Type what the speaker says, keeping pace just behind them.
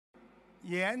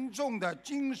严重的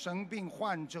精神病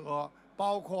患者，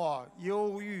包括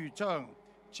忧郁症、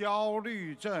焦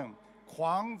虑症、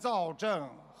狂躁症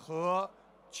和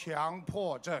强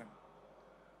迫症。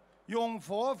用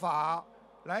佛法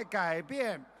来改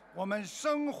变我们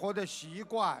生活的习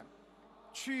惯，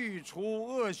去除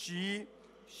恶习，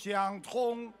想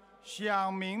通、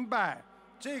想明白，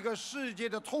这个世界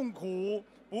的痛苦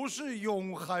不是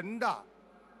永恒的，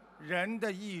人的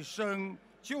一生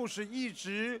就是一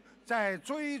直在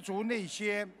追逐那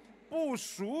些不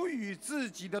属于自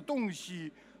己的东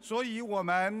西，所以我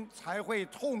们才会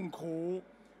痛苦。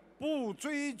不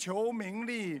追求名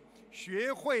利，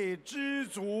学会知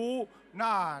足，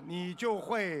那你就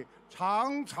会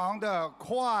常常的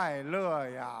快乐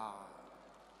呀。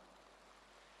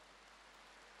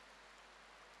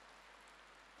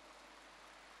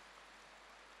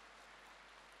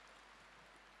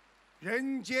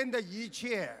人间的一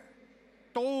切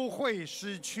都会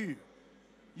失去，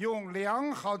用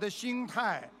良好的心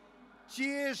态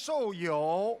接受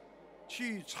有，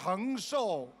去承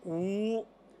受无，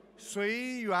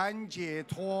随缘解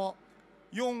脱，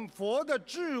用佛的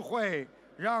智慧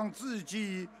让自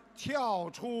己跳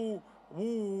出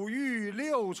五欲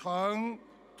六尘，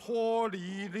脱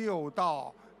离六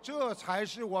道，这才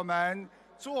是我们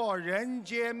做人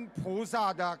间菩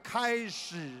萨的开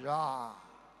始啊！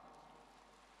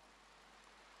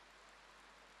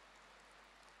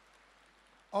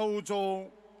欧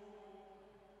洲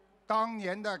当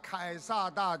年的凯撒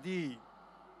大帝，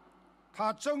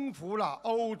他征服了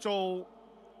欧洲、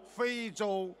非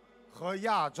洲和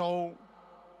亚洲。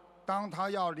当他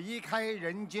要离开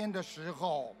人间的时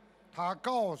候，他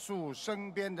告诉身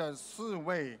边的侍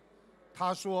卫，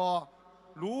他说：“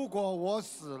如果我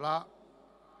死了，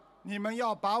你们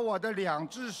要把我的2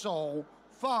只手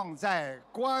放在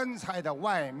棺材的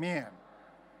外面。”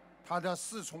他的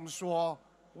侍从说：“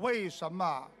为什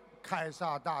么，凯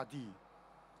撒大帝？”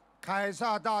凯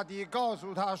撒大帝告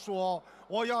诉他说：“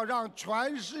我要让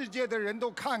全世界的人都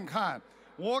看看，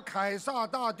我凯撒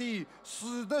大帝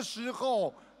死的时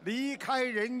候离开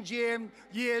人间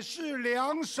也是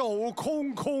2手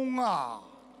空空啊！”